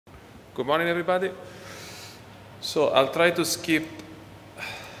Good morning, everybody. So I'll try to skip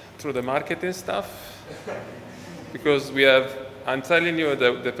through the marketing stuff because I'm telling you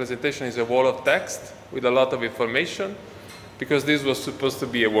that the presentation is a wall of text with a lot of information because this was supposed to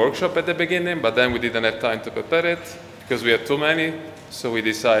be a workshop at the beginning, but then we didn't have time to prepare it because we had too many. So we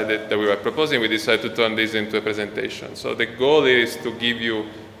decided that we decided to turn this into a presentation. So the goal is to give you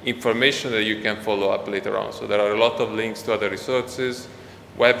information that you can follow up later on. So there are a lot of links to other resources,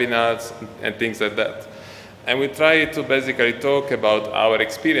 webinars, and things like that. And we try to basically talk about our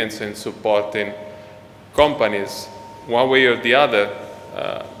experience in supporting companies, one way or the other,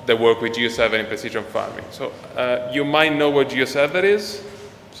 that work with GeoServer in precision farming. So you might know what GeoServer is,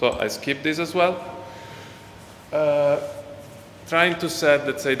 so I skip this as well. Trying to set,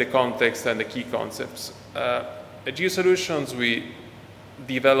 let's say, the context and the key concepts. At GeoSolutions, we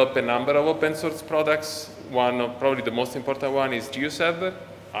develop a number of open source products. One of probably the most important one is GeoServer.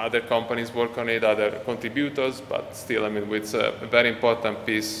 Other companies work on it, other contributors, but still, I mean, it's a very important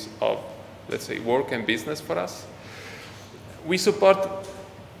piece of, let's say, work and business for us. We support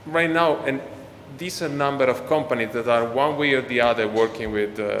right now a decent number of companies that are one way or the other working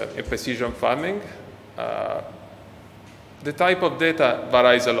with precision farming. The type of data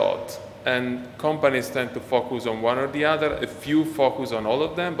varies a lot, and companies tend to focus on one or the other. A few focus on all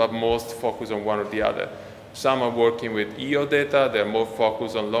of them, but most focus on one or the other. Some are working with EO data. They're more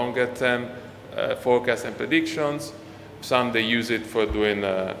focused on longer-term forecasts and predictions. Some, they use it for doing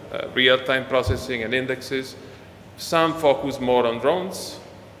real-time processing and indexes. Some focus more on drones.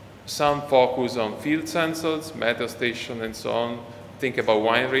 Some focus on field sensors, meteo station, and so on. Think about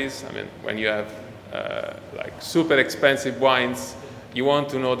wineries. I mean, when you have like super expensive wines, you want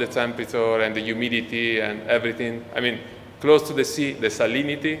to know the temperature and the humidity and everything. I mean, close to the sea, the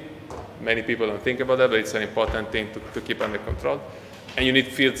salinity. Many people don't think about that, but it's an important thing to keep under control. And you need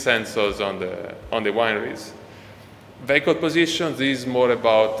field sensors on the wineries. Vehicle positions is more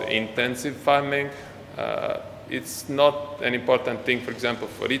about intensive farming. It's not an important thing, for example,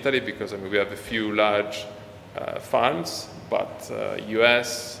 for Italy, because I mean, we have a few large farms, but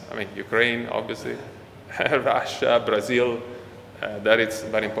US, I mean, Ukraine, obviously, Russia, Brazil, that is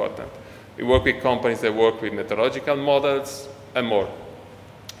very important. We work with companies that work with meteorological models and more.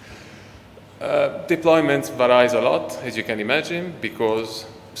 Deployments varies a lot, as you can imagine, because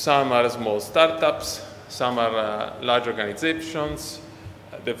some are small startups, some are large organizations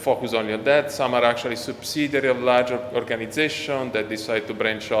that focus only on that. Some are actually subsidiary of larger organizations that decide to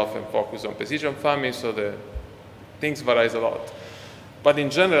branch off and focus on precision farming, so the things varies a lot. But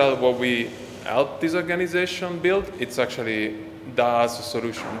in general, what we help this organization build, it's actually DaaS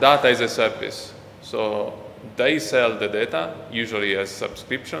solution. Data is a service. So they sell the data, usually as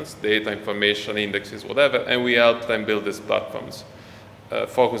subscriptions, data, information, indexes, whatever, and we help them build these platforms,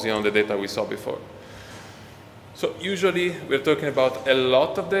 focusing on the data we saw before. So usually we're talking about a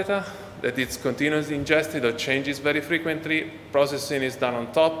lot of data that it's continuously ingested or changes very frequently. Processing is done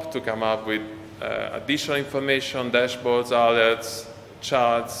on top to come up with additional information, dashboards, alerts,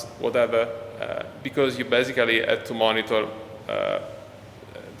 charts, whatever, because you basically have to monitor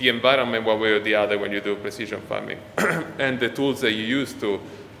the environment one way or the other when you do precision farming. And the tools that you use to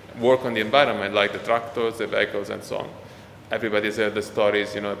work on the environment, like the tractors, the vehicles, and so on. Everybody's heard the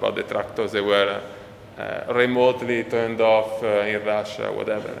stories, you know, about the tractors that were remotely turned off in Russia,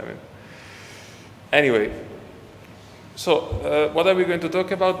 whatever. I mean. Anyway, so what are we going to talk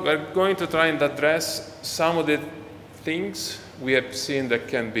about? We're going to try and address some of the things we have seen that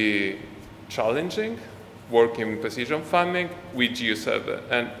can be challenging working in precision farming with GeoServer.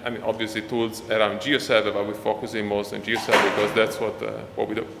 And I mean, obviously tools around GeoServer, but we're focusing most on GeoServer because that's what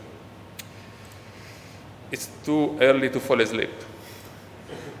we do. It's too early to fall asleep.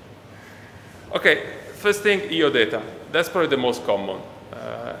 Okay, first thing, EO data. That's probably the most common.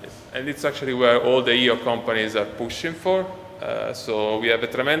 And it's actually where all the EO companies are pushing for. So we have a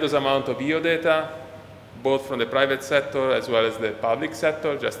tremendous amount of EO data, both from the private sector as well as the public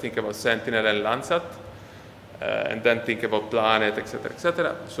sector. Just think about Sentinel and Landsat. And then think about Planet, et cetera, et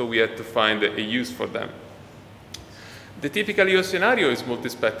cetera. So we had to find a use for them. The typical EO scenario is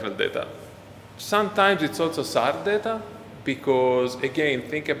multispectral data. Sometimes it's also SAR data, because again,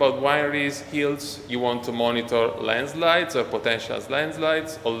 think about wineries, hills, you want to monitor landslides or potential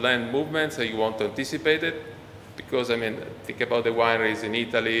landslides or land movements, and you want to anticipate it. Because I mean, think about the wineries in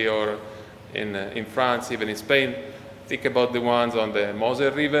Italy or in France, even in Spain. Think about the ones on the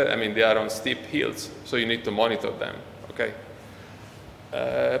Moselle River. I mean, they are on steep hills, so you need to monitor them, okay?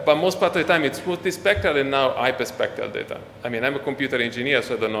 But most part of the time, it's multispectral and now hyperspectral data. I mean, I'm a computer engineer,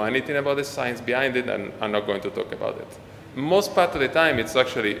 so I don't know anything about the science behind it, and I'm not going to talk about it. Most part of the time, it's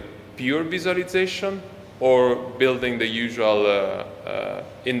actually pure visualization or building the usual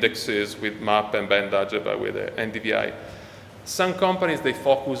indexes with map and band algebra with NDVI. Some companies, they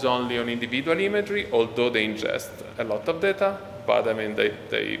focus only on individual imagery, although they ingest a lot of data, but I mean,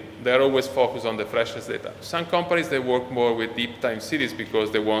 they're always focused on the freshest data. Some companies, they work more with deep time series because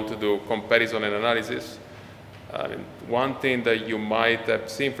they want to do comparison and analysis. I mean, one thing that you might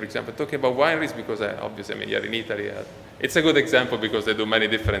have seen, for example, talking about wineries, because obviously, I mean, you're in Italy, it's a good example because they do many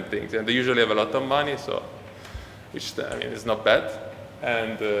different things, and they usually have a lot of money, so, which, I mean, is not bad,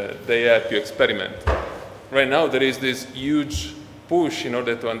 and they help you experiment. Right now, there is this huge push in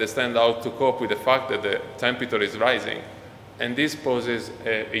order to understand how to cope with the fact that the temperature is rising, and this poses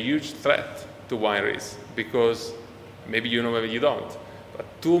a huge threat to wineries, because maybe you know, maybe you don't, but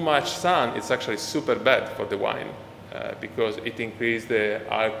too much sun is actually super bad for the wine, because it increases the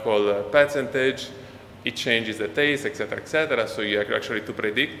alcohol percentage, it changes the taste, etc., etc. So you have actually to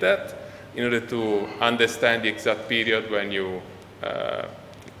predict that in order to understand the exact period when you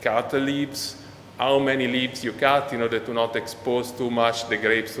cut the leaves, how many leaves you cut in order to not expose too much the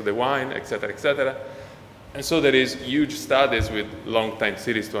grapes to the wine, etc., etc. And so there is huge studies with long time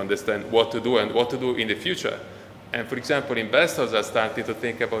series to understand what to do and what to do in the future. And for example, investors are starting to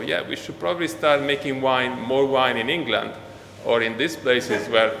think about, yeah, we should probably start making wine, more wine in England or in these places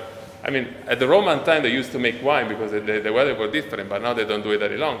where, I mean, at the Roman time, they used to make wine because the weather was different, but now they don't do it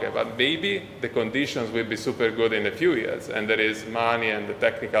any longer. But maybe the conditions will be super good in a few years, and there is money and the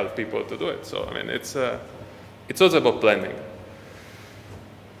technical people to do it. So, I mean, it's also about planning.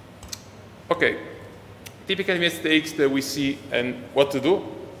 Okay, typical mistakes that we see and what to do.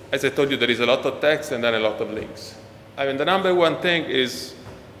 As I told you, there is a lot of text and then a lot of links. I mean, the number one thing is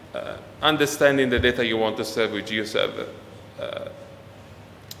understanding the data you want to serve with GeoServer.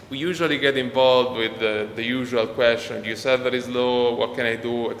 We usually get involved with the usual question, GeoServer is low, what can I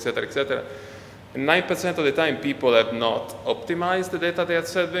do, et cetera, et cetera. And 9% of the time, people have not optimized the data they are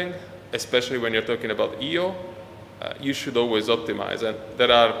serving, especially when you're talking about EO. You should always optimize, and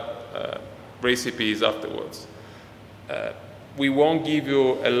there are recipes afterwards. We won't give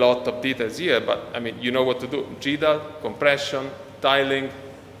you a lot of details here, but I mean, you know what to do. GDAL, compression, tiling,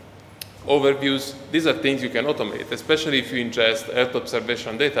 overviews, these are things you can automate, especially if you ingest Earth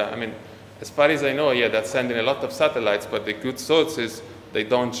observation data. I mean, as far as I know, yeah, that's sending a lot of satellites, but the good sources, they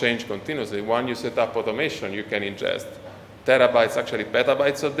don't change continuously. Once you set up automation, you can ingest terabytes, actually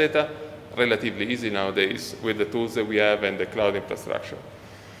petabytes of data, relatively easy nowadays with the tools that we have and the cloud infrastructure.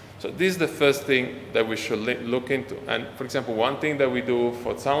 So this is the first thing that we should look into. And for example, one thing that we do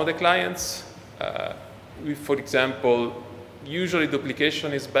for some of the clients, for example, usually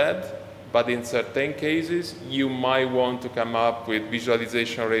duplication is bad, but in certain cases, you might want to come up with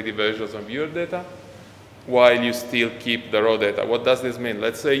visualization-ready versions of your data while you still keep the raw data. What does this mean?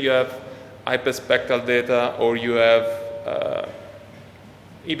 Let's say you have hyperspectral data, or you have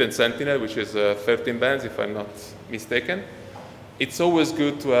even Sentinel, which is 13 bands, if I'm not mistaken. It's always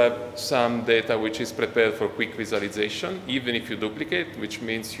good to have some data which is prepared for quick visualization, even if you duplicate, which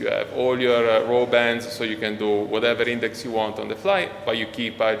means you have all your raw bands, so you can do whatever index you want on the fly, but you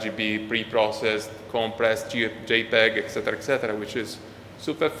keep RGB, pre-processed, compressed, JPEG, et cetera, which is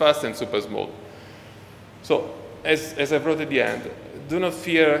super fast and super small. So, as I wrote at the end, do not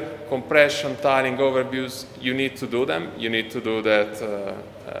fear compression, tiling, overviews. You need to do them. You need to do that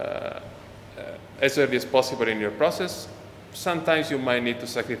as early as possible in your process. Sometimes you might need to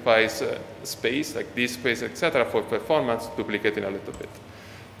sacrifice space, like disk space, etc., for performance, duplicating a little bit.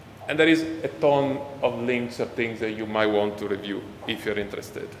 And there is a ton of links of things that you might want to review if you're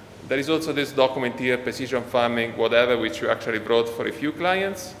interested. There is also this document here, precision farming, whatever, which we actually brought for a few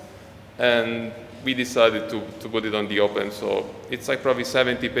clients. And we decided to put it on the open. So it's like probably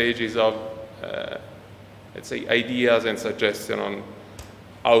 70 pages of, let's say, ideas and suggestions on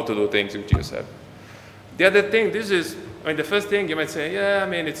how to do things with GeoServer. The other thing, this is, I mean, the first thing you might say, yeah, I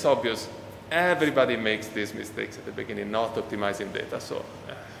mean, it's obvious. Everybody makes these mistakes at the beginning, not optimizing data. So,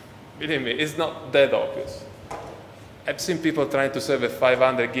 believe me, it's not that obvious. I've seen people trying to serve a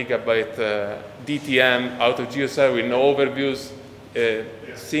 500 gigabyte DTM out of GeoServer with no overviews,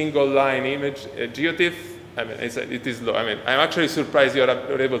 single line image, GeoTIFF. I mean, it is low. I mean, I'm actually surprised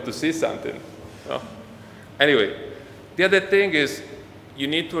you're able to see something. No? Anyway, the other thing is, you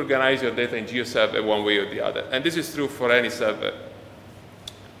need to organize your data in GeoServer one way or the other. And this is true for any server.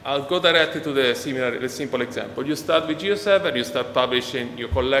 I'll go directly to the simple example. You start with GeoServer, you start publishing, you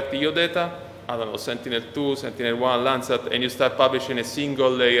collect your data, I don't know, Sentinel-2, Sentinel-1, Landsat, and you start publishing a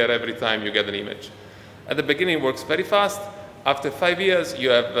single layer every time you get an image. At the beginning, it works very fast. After 5 years, you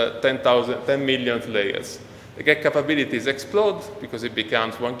have 10 million layers. The get capabilities explode because it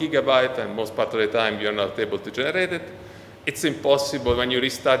becomes 1 gigabyte, and most part of the time you're not able to generate it. It's impossible. When you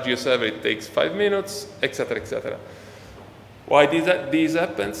restart GeoServer, it takes 5 minutes, etc., etc. Why this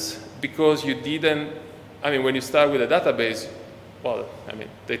happens? Because you didn't, when you start with a database, well,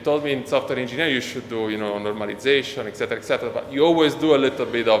 they told me in software engineering you should do, normalization, etc., but you always do a little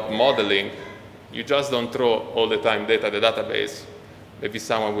bit of modeling. You just don't throw all the time data at the database. Maybe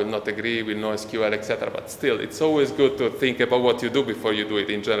someone will not agree with NoSQL, etc., but still, it's always good to think about what you do before you do it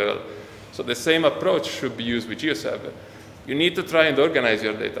in general. So the same approach should be used with GeoServer. You need to try and organize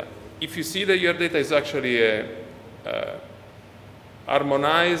your data. If you see that your data is actually a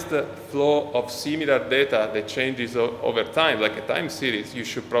harmonized flow of similar data that changes over time, like a time series, you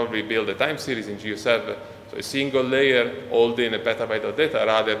should probably build a time series in GeoServer. So a single layer holding a petabyte of data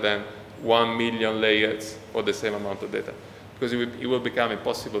rather than 1 million layers for the same amount of data, because it will become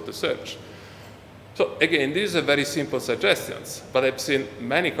impossible to search. So again, these are very simple suggestions, but I've seen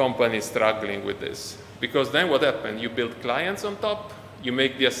many companies struggling with this, because then what happens? You build clients on top, you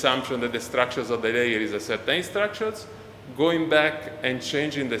make the assumption that the structures of the layer is a certain structures, going back and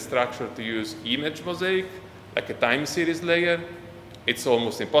changing the structure to use image mosaic, like a time series layer, it's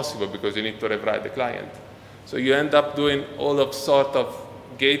almost impossible because you need to rewrite the client. So you end up doing all of sort of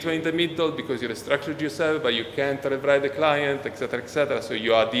gateway in the middle because you're a structured GeoServer, but you can't rewrite the client, etc., so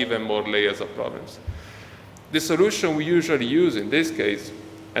you add even more layers of problems. The solution we usually use in this case,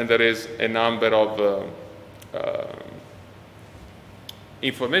 and there is a number of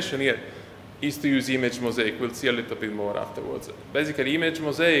information here, is to use image mosaic. We'll see a little bit more afterwards. Basically, image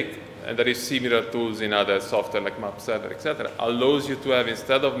mosaic, and there is similar tools in other software like MapServer, etc., allows you to have,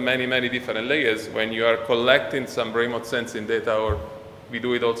 instead of many, many different layers, when you are collecting some remote sensing data, or we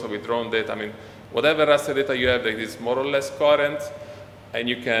do it also with drone data, whatever raster data you have that is more or less current, and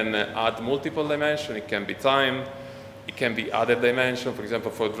you can add multiple dimensions. It can be time, it can be other dimension. For example,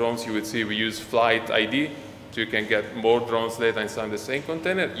 for drones, you would see we use flight ID, so you can get more drones data inside the same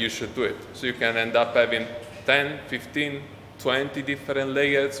container. You should do it. So you can end up having 10, 15, 20 different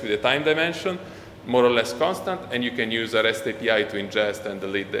layers with a time dimension, more or less constant, and you can use a REST API to ingest and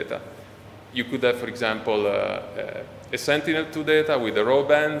delete data. You could have, for example, a Sentinel-2 data with the raw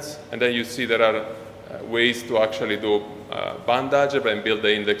bands, and then you see there are ways to actually do band algebra and build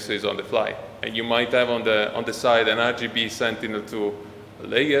the indexes on the fly. And you might have on the side an RGB Sentinel-2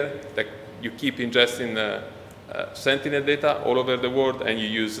 layer that you keep ingesting Sentinel data all over the world, and you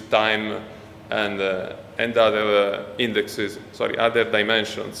use time and other indexes, other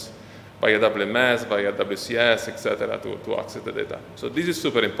dimensions via WMS, via WCS, etc., to access the data. So this is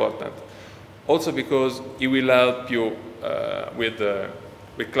super important. Also because it will help you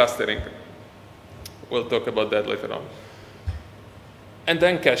with clustering. We'll talk about that later on. And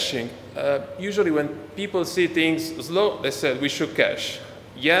then caching. Usually when people see things slow, they say we should cache.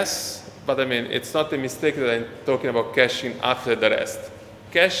 Yes, but it's not a mistake that I'm talking about caching after the rest.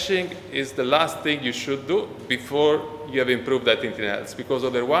 Caching is the last thing you should do before you have improved anything else, because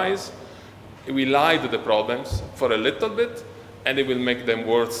otherwise it will hide the problems for a little bit, and it will make them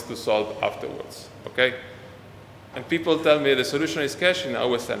worse to solve afterwards, okay? And people tell me the solution is caching. I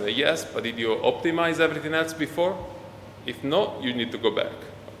always tell them, yes, but did you optimize everything else before? If not, you need to go back,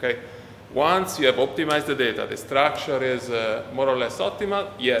 okay? Once you have optimized the data, the structure is more or less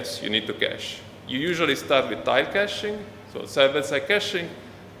optimal, yes, you need to cache. You usually start with tile caching, so server-side caching,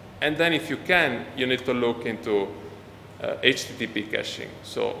 and then if you can, you need to look into HTTP caching,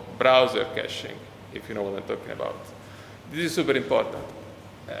 so browser caching, if you know what I'm talking about. This is super important.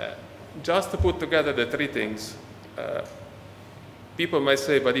 Just to put together the three things, people might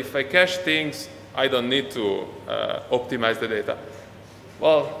say, but if I cache things, I don't need to optimize the data.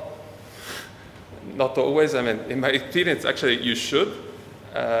 Well, not always. In my experience, actually, you should.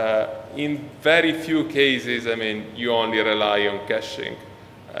 In very few cases, you only rely on caching,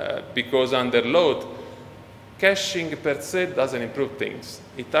 because under load, caching per se doesn't improve things.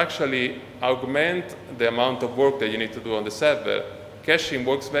 It actually augments the amount of work that you need to do on the server. Caching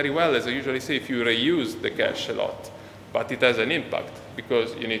works very well, as I usually say, if you reuse the cache a lot, but it has an impact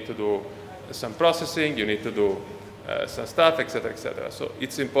because you need to do some processing, you need to do some stuff, etc., etc. So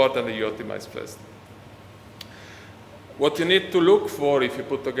it's important that you optimize first. What you need to look for if you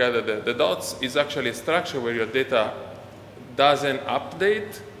put together the dots is actually a structure where your data doesn't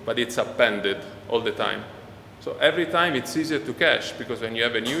update, but it's appended all the time. So every time it's easier to cache, because when you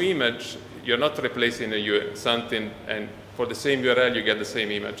have a new image, you're not replacing something, and for the same URL, you get the same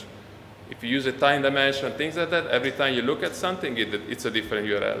image. If you use a time dimension, things like that, every time you look at something, it's a different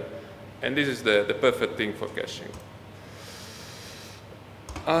URL. And this is the perfect thing for caching.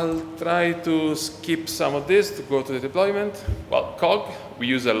 I'll try to skip some of this to go to the deployment. Well, COG, we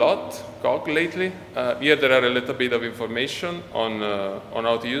use a lot, COG lately. Here there are a little bit of information on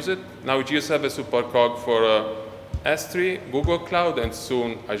how to use it. Now GeoServer support COG for S3, Google Cloud, and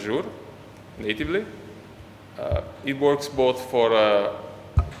soon Azure, natively. It works both for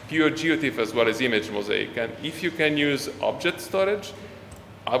pure GeoTIFF as well as image mosaic. And if you can use object storage,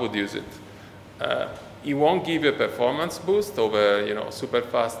 I would use it. It won't give you a performance boost over super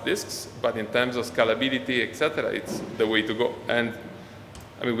fast disks, but in terms of scalability, etc., it's the way to go. And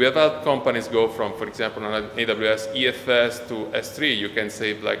I mean, we have helped companies go from, for example, on AWS EFS to S3. You can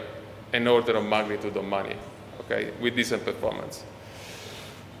save like an order of magnitude of money, okay, with decent performance.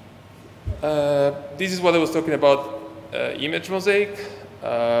 This is what I was talking about, image mosaic.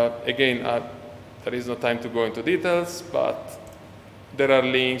 Again, there is no time to go into details, but there are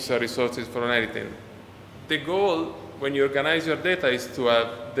links or resources for anything. The goal when you organize your data is to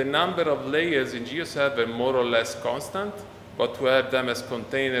have the number of layers in GeoServer more or less constant, but to have them as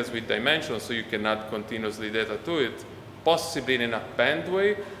containers with dimensions so you can add continuously data to it, possibly in an append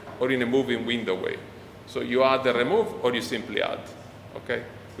way or in a moving window way. So you add and remove, or you simply add, okay?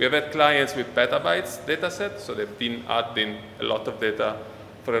 We have had clients with petabytes data set, so they've been adding a lot of data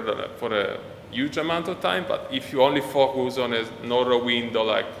for a huge amount of time, but if you only focus on a narrow window,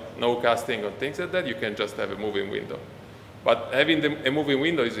 like no casting or things like that, you can just have a moving window. But having a moving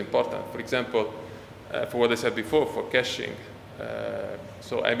window is important. For example, for what I said before, for caching,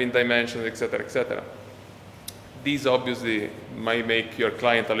 so having dimensions, etc., etc. These obviously might make your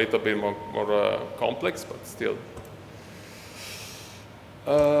client a little bit more complex, but still.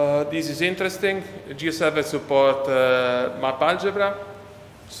 This is interesting. GeoServer support map algebra.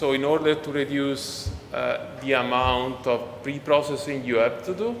 So in order to reduce the amount of pre-processing you have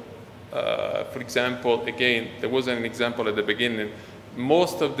to do, for example, again, there was an example at the beginning,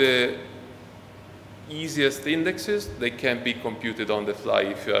 most of the easiest indexes, they can be computed on the fly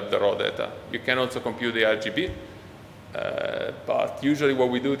if you have the raw data. You can also compute the RGB, but usually what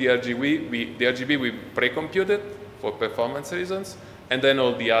we do, the RGB we pre-compute it for performance reasons, and then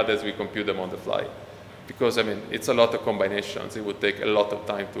all the others we compute them on the fly. Because, I mean, it's a lot of combinations. It would take a lot of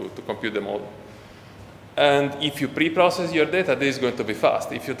time to compute them all. And if you pre-process your data, this is going to be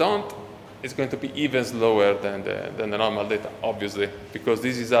fast. If you don't, it's going to be even slower than the normal data, obviously, because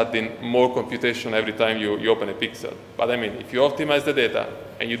this is adding more computation every time you open a pixel. But I mean, if you optimize the data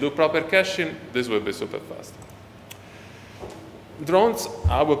and you do proper caching, this will be super fast. Drones,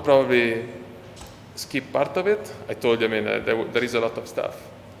 I would probably skip part of it. I told you, I mean, there is a lot of stuff.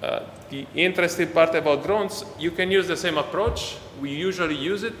 The interesting part about drones, you can use the same approach. We usually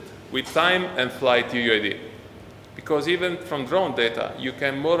use it with time and flight UUID. Because even from drone data, you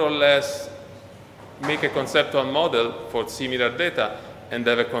can more or less make a conceptual model for similar data and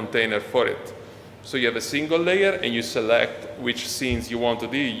have a container for it. So you have a single layer and you select which scenes you want to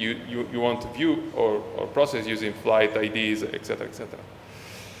do, you want to view or process using flight IDs, etc., etc.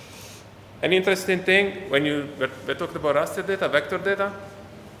 An interesting thing, when we're talking about raster data, vector data,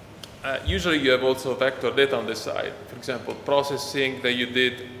 usually you have also vector data on the side. For example, processing that you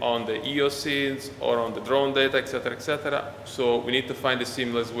did on the EOS scenes or on the drone data, etc., etc. So we need to find a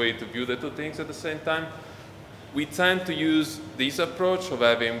seamless way to view the two things at the same time. We tend to use this approach of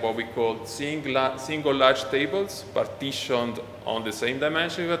having what we call single large tables partitioned on the same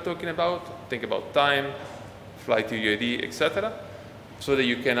dimension we were talking about. Think about time, flight UUID, etc. So that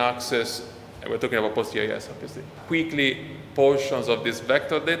you can access, and we're talking about PostGIS, obviously, quickly portions of this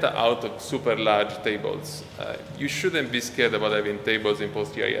vector data out of super large tables. You shouldn't be scared about having tables in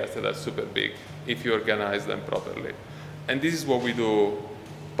PostGIS that are super big if you organize them properly. And this is what we do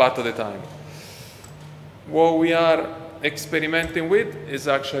part of the time. What we are experimenting with is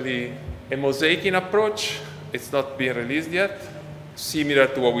actually a mosaicing approach. It's not been released yet, similar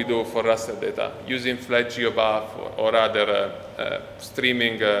to what we do for raster data, using flat GeoBuff or other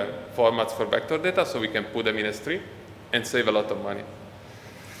streaming formats for vector data, so we can put them in S3 and save a lot of money.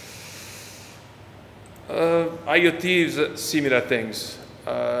 IoT is similar things.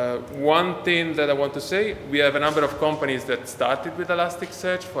 One thing that I want to say, we have a number of companies that started with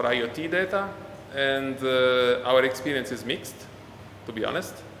Elasticsearch for IoT data, and our experience is mixed, to be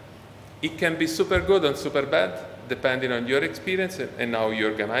honest. It can be super good and super bad, depending on your experience and how you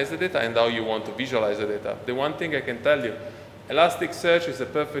organize the data and how you want to visualize the data. The one thing I can tell you, Elasticsearch is a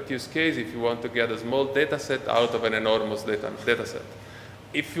perfect use case if you want to get a small data set out of an enormous data set.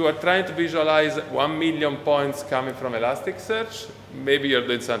 If you are trying to visualize 1 million points coming from Elasticsearch, maybe you're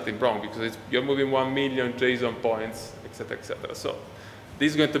doing something wrong because you're moving 1 million JSON points, etc., etc. So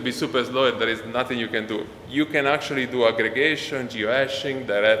this is going to be super slow and there is nothing you can do. You can actually do aggregation, geohashing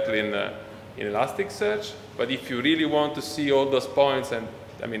directly in Elasticsearch, but if you really want to see all those points, and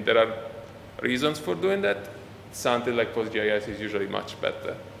I mean, there are reasons for doing that, something like PostGIS is usually much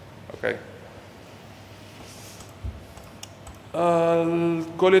better, okay? I'll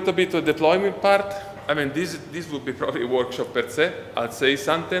go a little bit to the deployment part. I mean, this would be probably a workshop per se. I'll say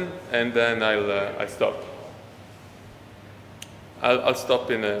something, and then I'll stop. I'll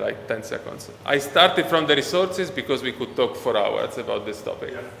stop in like 10 seconds. I started from the resources because we could talk for hours about this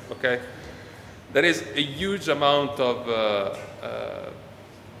topic, okay? There is a huge amount of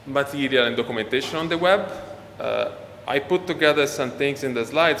material and documentation on the web. I put together some things in the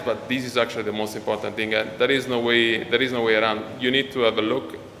slides, but this is actually the most important thing. And there is no way around. You need to have a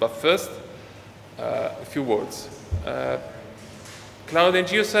look. But first, a few words. Cloud and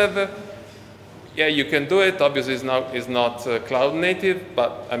GeoServer, yeah, you can do it. Obviously, it's not cloud native,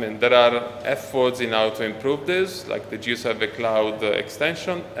 but I mean, there are efforts in how to improve this, like the GeoServer Cloud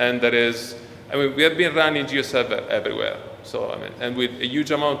extension. And there is, I mean, we have been running GeoServer everywhere. So, I mean, and with a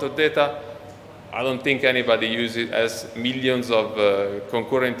huge amount of data, I don't think anybody uses it as millions of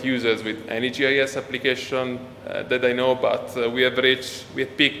concurrent users with any GIS application that I know, but we have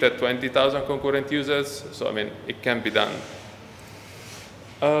peaked at 20,000 concurrent users, so I mean, it can be done.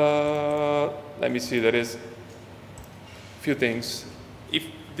 Let me see, there is a few things. If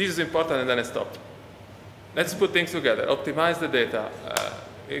this is important, and then I stop. Let's put things together. Optimize the data,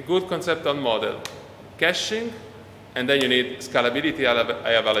 a good conceptual model, caching, and then you need scalability and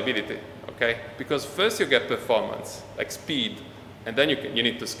availability. Okay? Because first you get performance, like speed, and then you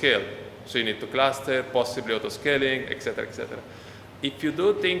need to scale. So you need to cluster, possibly auto-scaling, et cetera, et cetera. If you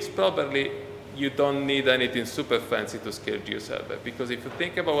do things properly, you don't need anything super fancy to scale GeoServer. Because if you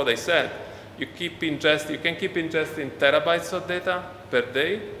think about what I said, you can keep ingesting terabytes of data per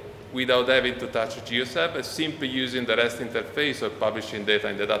day without having to touch GeoServer, simply using the REST interface or publishing data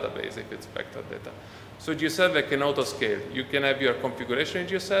in the database if it's vector data. So GeoServer can auto-scale. You can have your configuration in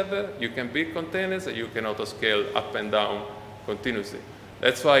GeoServer, you can build containers, and you can auto-scale up and down continuously.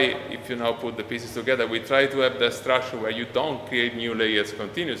 That's why if you now put the pieces together, we try to have the structure where you don't create new layers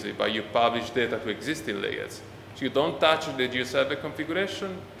continuously, but you publish data to existing layers. So you don't touch the GeoServer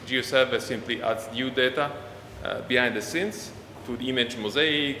configuration. GeoServer simply adds new data behind the scenes to the image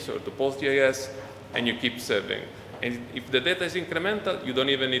mosaics or to PostGIS, and you keep serving. And if the data is incremental, you don't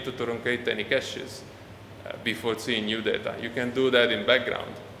even need to truncate any caches before seeing new data. You can do that in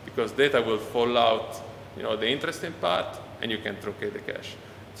background because data will fall out, you know, the interesting part, and you can truncate the cache.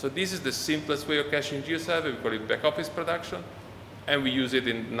 So this is the simplest way of caching GeoServer. We call it back office production, and we use it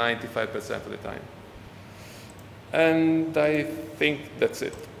in 95% of the time. And I think that's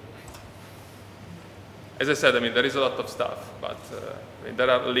it. As I said, I mean, there is a lot of stuff, but I mean, there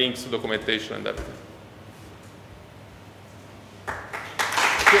are links to documentation and everything.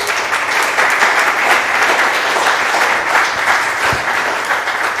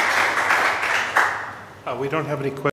 We don't have any questions.